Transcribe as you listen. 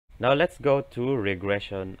Now let's go to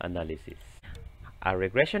regression analysis. A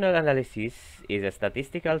regressional analysis is a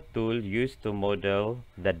statistical tool used to model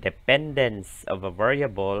the dependence of a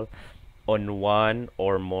variable on one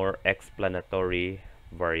or more explanatory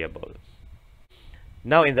variables.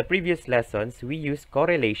 Now, in the previous lessons, we used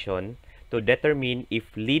correlation to determine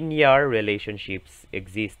if linear relationships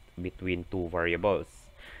exist between two variables.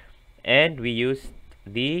 And we used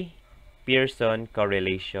the Pearson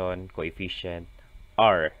correlation coefficient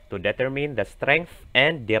R to determine the strength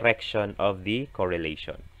and direction of the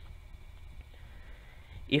correlation.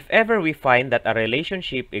 If ever we find that a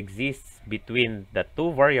relationship exists between the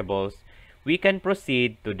two variables, we can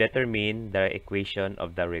proceed to determine the equation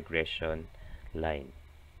of the regression line.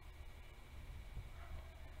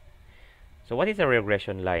 So what is a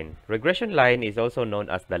regression line? Regression line is also known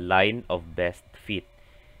as the line of best fit.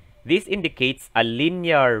 This indicates a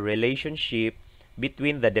linear relationship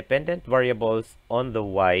between the dependent variables on the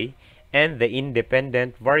y and the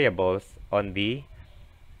independent variables on the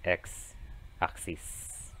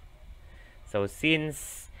x-axis. So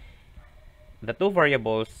since the two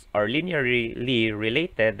variables are linearly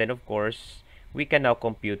related, then of course, we can now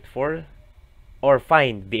compute for or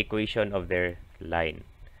find the equation of their line.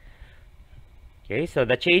 Okay, so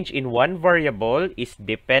the change in one variable is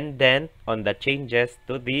dependent on the changes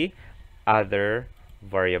to the other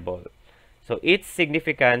variable. So its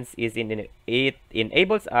significance is it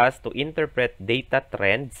enables us to interpret data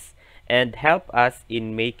trends and help us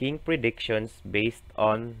in making predictions based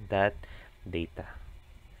on that data.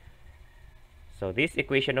 So this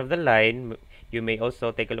equation of the line, you may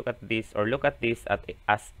also take a look at this or look at this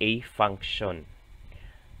as a function.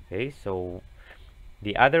 Okay, so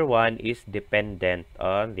the other one is dependent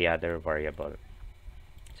on the other variable.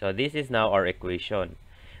 So this is now our equation.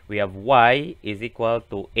 We have y is equal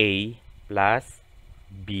to a plus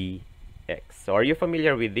bx. So are you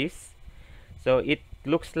familiar with this? So it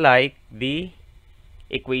looks like the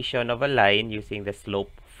equation of a line using the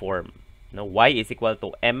slope form. Now y is equal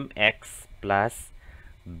to mx plus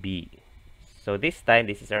b. So this time,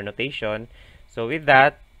 this is our notation. So with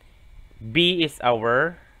that, b is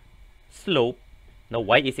our slope. Now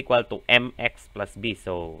y is equal to mx plus b.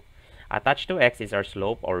 So attached to x is our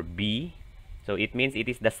slope, or b. So it means it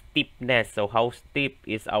is the steepness. So how steep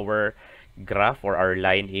is our graph or our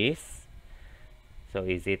line is. So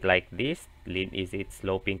is it like this? Is it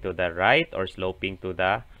sloping to the right or sloping to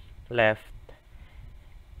the left?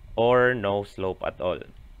 Or no slope at all?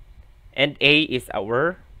 And a is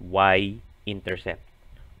our y-intercept.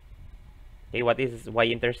 Okay, what is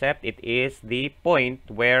y-intercept? It is the point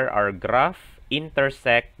where our graph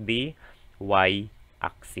intersect the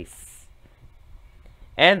y-axis.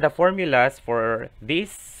 And the formulas for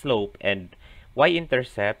this slope and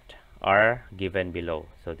y-intercept are given below.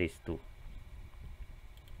 So these two.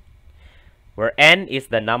 Where n is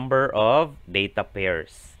the number of data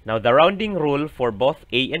pairs. Now the rounding rule for both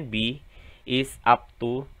a and b is up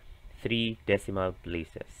to 3 decimal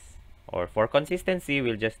places. Or for consistency,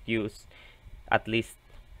 we'll just use at least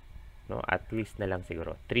na lang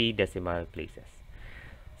siguro 3 decimal places.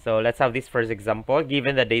 So let's have this first example.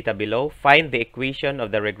 Given the data below, find the equation of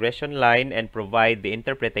the regression line and provide the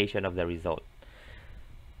interpretation of the result.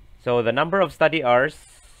 So the number of study hours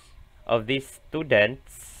of these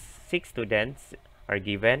students, 6 students, are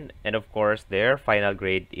given, and of course their final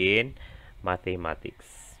grade in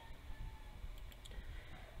mathematics.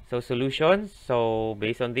 So solutions. So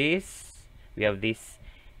based on this, we have this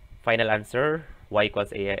final answer, y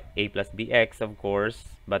equals a plus bx, of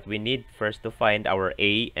course, but we need first to find our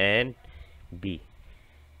a and b.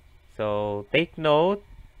 So take note,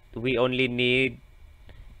 we only need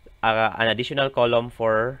an additional column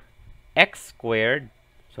for x squared.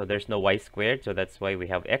 So there's no y squared, so that's why we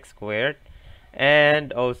have x squared,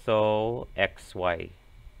 and also xy.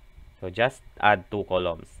 So just add 2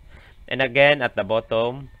 columns. And again, at the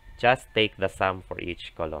bottom, just take the sum for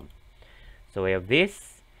each column. So we have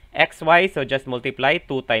this xy, so just multiply.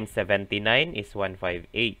 2 times 79 is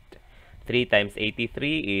 158. 3 times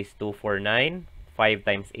 83 is 249. 5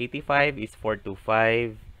 times 85 is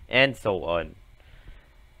 425, and so on.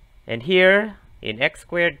 And here, in x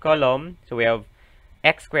squared column, so we have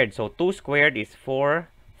x squared. So 2 squared is 4,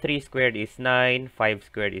 3 squared is 9, 5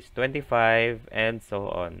 squared is 25, and so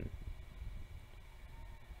on.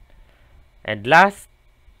 And last,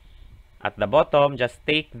 at the bottom, just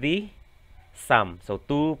take the sum. So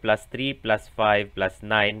 2 plus 3 plus 5 plus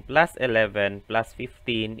 9 plus 11 plus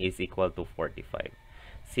 15 is equal to 45.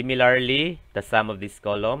 Similarly, the sum of this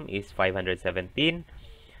column is 517.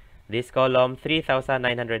 This column,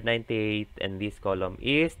 3,998. And this column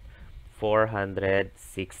is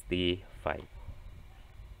 465.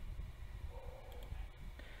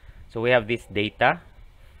 So we have this data,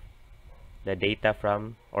 the data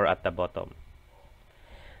from or at the bottom.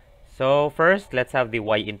 So first, let's have the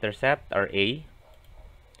y-intercept or a.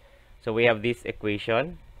 So we have this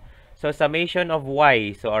equation. So summation of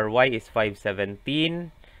y, so our y is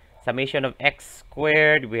 517. Summation of x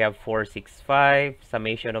squared, we have 465.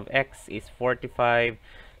 Summation of x is 45.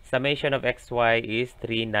 Summation of xy is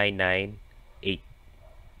 3998.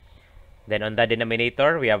 Then on the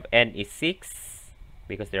denominator, we have n is 6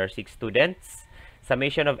 because there are 6 students.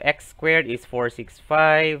 Summation of x squared is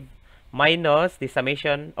 465 minus the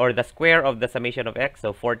summation or the square of the summation of x,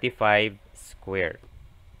 so 45 squared.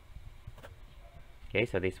 Okay,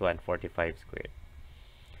 so this one, 45 squared.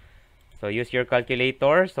 So use your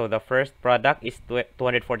calculator. So the first product is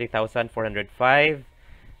 240,405.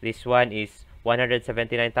 This one is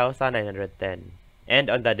 179,910. And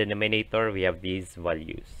on the denominator, we have these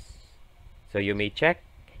values. So you may check.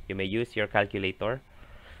 You may use your calculator.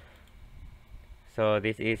 So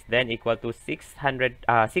this is then equal to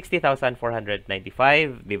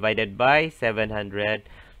 60,495 divided by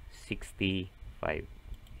 765.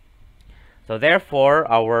 So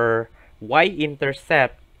therefore, our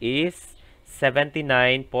y-intercept is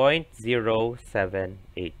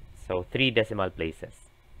 79.078. So 3 decimal places.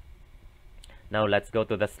 Now let's go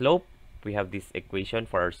to the slope. We have this equation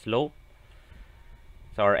for our slope.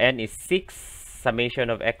 So our n is 6. Summation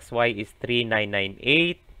of xy is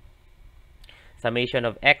 3998. Summation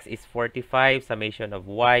of x is 45. Summation of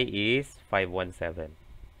y is 517.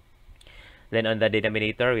 Then on the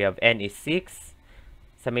denominator, we have n is 6.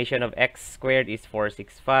 Summation of x squared is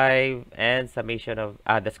 465. And summation of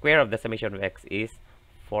the square of the summation of x is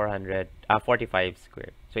 45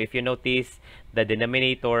 squared. So if you notice, the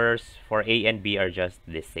denominators for a and b are just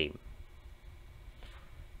the same.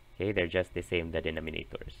 Okay, they're just the same, the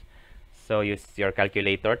denominators. So use your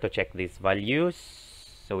calculator to check these values.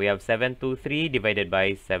 So we have 723 divided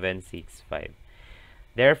by 765.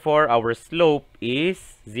 Therefore, our slope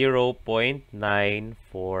is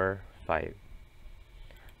 0.945.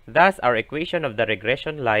 Thus, our equation of the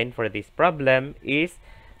regression line for this problem is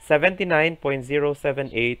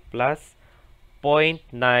 79.078 plus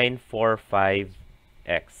 0.945x.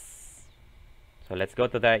 So let's go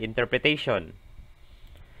to the interpretation.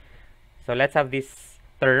 So let's have this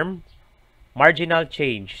term, marginal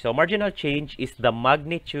change. So marginal change is the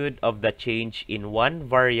magnitude of the change in one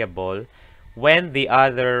variable when the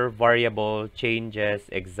other variable changes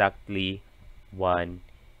exactly 1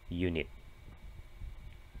 unit.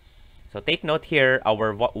 So take note here,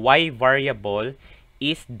 our y variable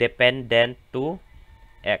is dependent to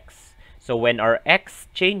x. So when our x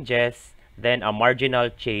changes, then a marginal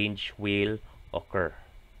change will occur.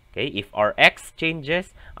 Okay, if our x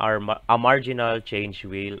changes, a marginal change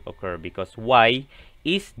will occur because y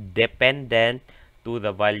is dependent to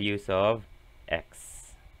the values of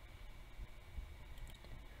x.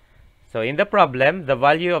 So in the problem, the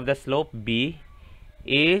value of the slope b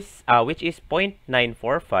is which is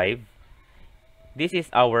 0.945. This is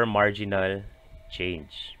our marginal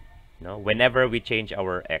change, whenever we change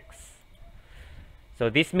our x. So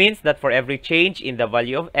this means that for every change in the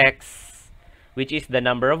value of x, which is the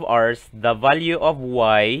number of hours, the value of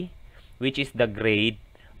y, which is the grade,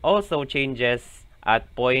 also changes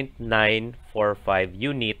at 0.945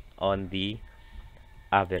 unit on the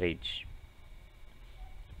average.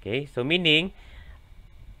 Okay, so meaning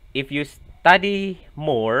if you study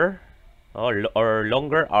more or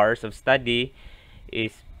longer hours of study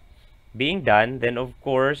is being done, then of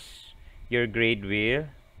course your grade will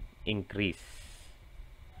increase,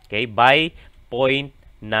 okay, by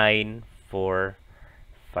 0.945.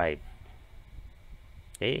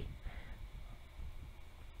 Okay,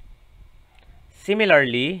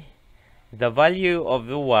 similarly, the value of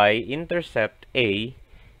the y-intercept a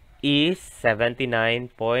is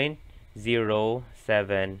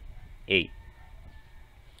 79.078.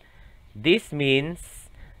 This means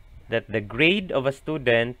that the grade of a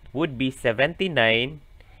student would be 79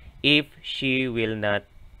 if she will not,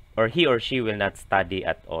 or he or she will not study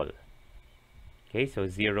at all. Okay, so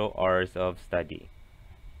 0 hours of study.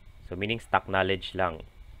 So meaning stock knowledge lang.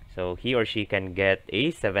 So he or she can get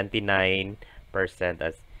a 79%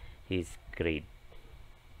 as his grade.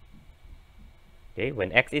 Okay,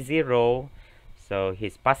 when x is 0, so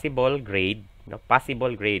his possible grade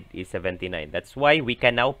is 79. That's why we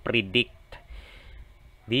can now predict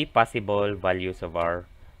the possible values of our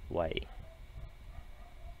y.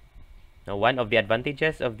 Now, one of the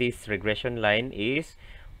advantages of this regression line is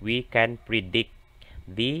we can predict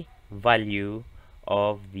the value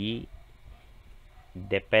of the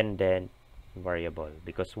dependent variable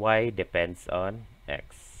because y depends on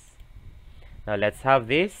x. Now let's have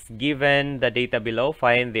this. Given the data below,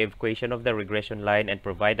 find the equation of the regression line and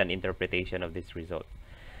provide an interpretation of this result.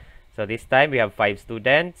 So this time we have 5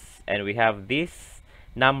 students and we have this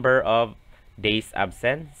number of days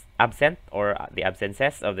absent or the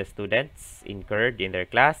absences of the students incurred in their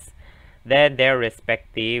class, then their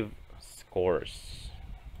respective scores.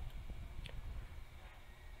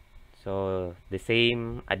 So the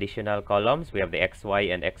same additional columns, we have the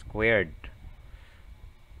xy and x squared.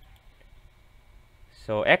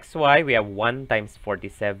 So xy, we have 1 times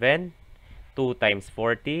 47, 2 times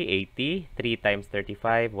 40, 80, 3 times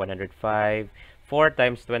 35, 105, 4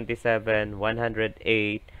 times 27,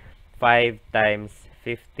 108, 5 times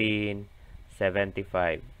 15,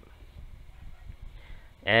 75.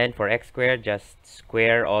 And for x squared, just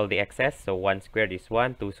square all the x's. So 1 squared is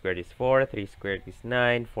 1, 2 squared is 4, 3 squared is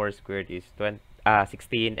 9, 4 squared is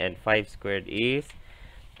 16, and 5 squared is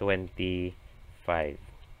 25.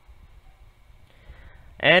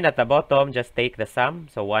 And at the bottom, just take the sum.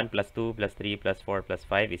 So 1 plus 2 plus 3 plus 4 plus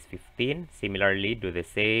 5 is 15. Similarly, do the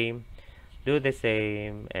same,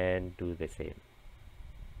 and do the same.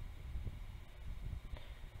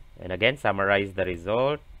 And again, summarize the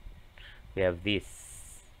result. We have this.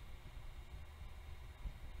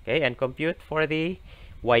 Okay, and compute for the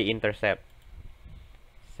y-intercept.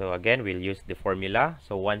 So again, we'll use the formula.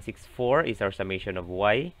 So 164 is our summation of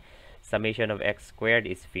y. Summation of x squared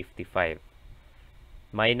is 55.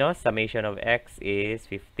 Minus summation of x is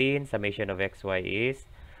 15. Summation of xy is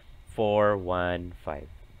 415.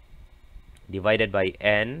 Divided by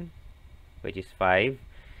n, which is 5.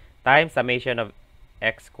 Times summation of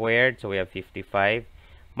x squared, so we have 55.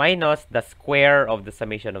 Minus the square of the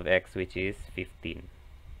summation of x, which is 15.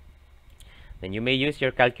 Then you may use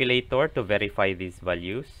your calculator to verify these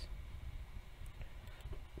values.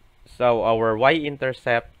 So our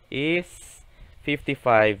y-intercept is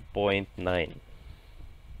 55.9.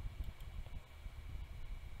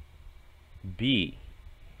 B.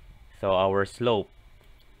 So our slope.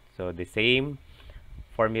 So the same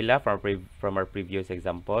formula from our previous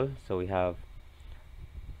example. So we have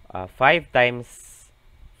 5 times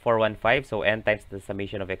 415. So n times the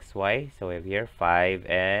summation of xy. So we have here 5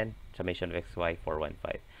 and summation of xy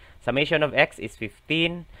 415. Summation of x is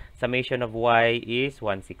 15. Summation of y is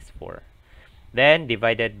 164. Then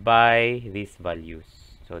divided by these values.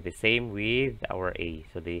 So the same with our a.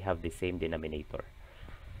 So they have the same denominator.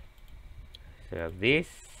 So we have this.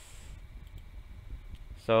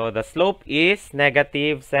 So the slope is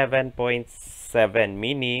negative 7.7,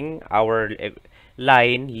 meaning our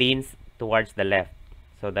line leans towards the left.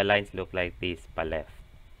 So the lines look like this, pa left.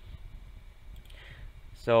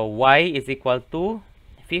 So y is equal to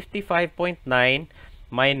 55.9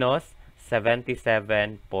 minus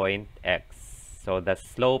 77.x. So the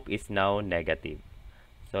slope is now negative.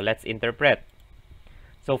 So let's interpret.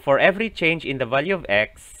 So for every change in the value of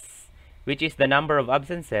x, which is the number of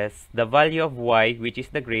absences, the value of y, which is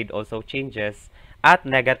the grade, also changes at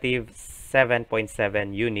negative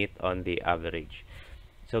 7.7 unit on the average.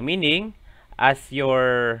 So meaning, as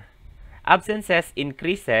your absences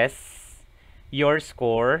increases, your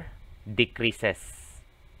score decreases.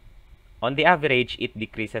 On the average, it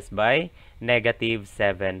decreases by negative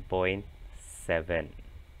 7.7.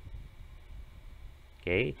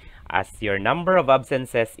 Okay, as your number of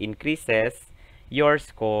absences increases, your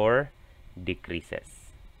score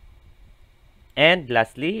decreases. And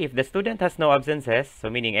lastly, if the student has no absences, so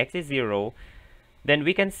meaning x is 0, then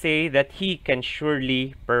we can say that he can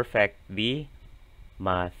surely perfect the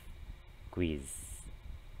math quiz.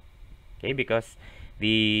 Okay, because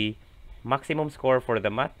the maximum score for the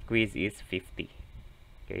math quiz is 50.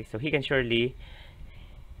 Okay, so he can surely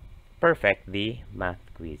perfect the math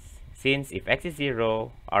quiz. Since if x is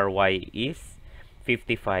 0, our y is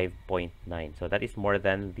 55.9. So that is more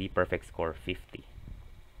than the perfect score, 50.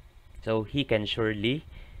 So he can surely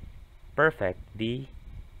perfect the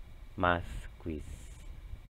math quiz.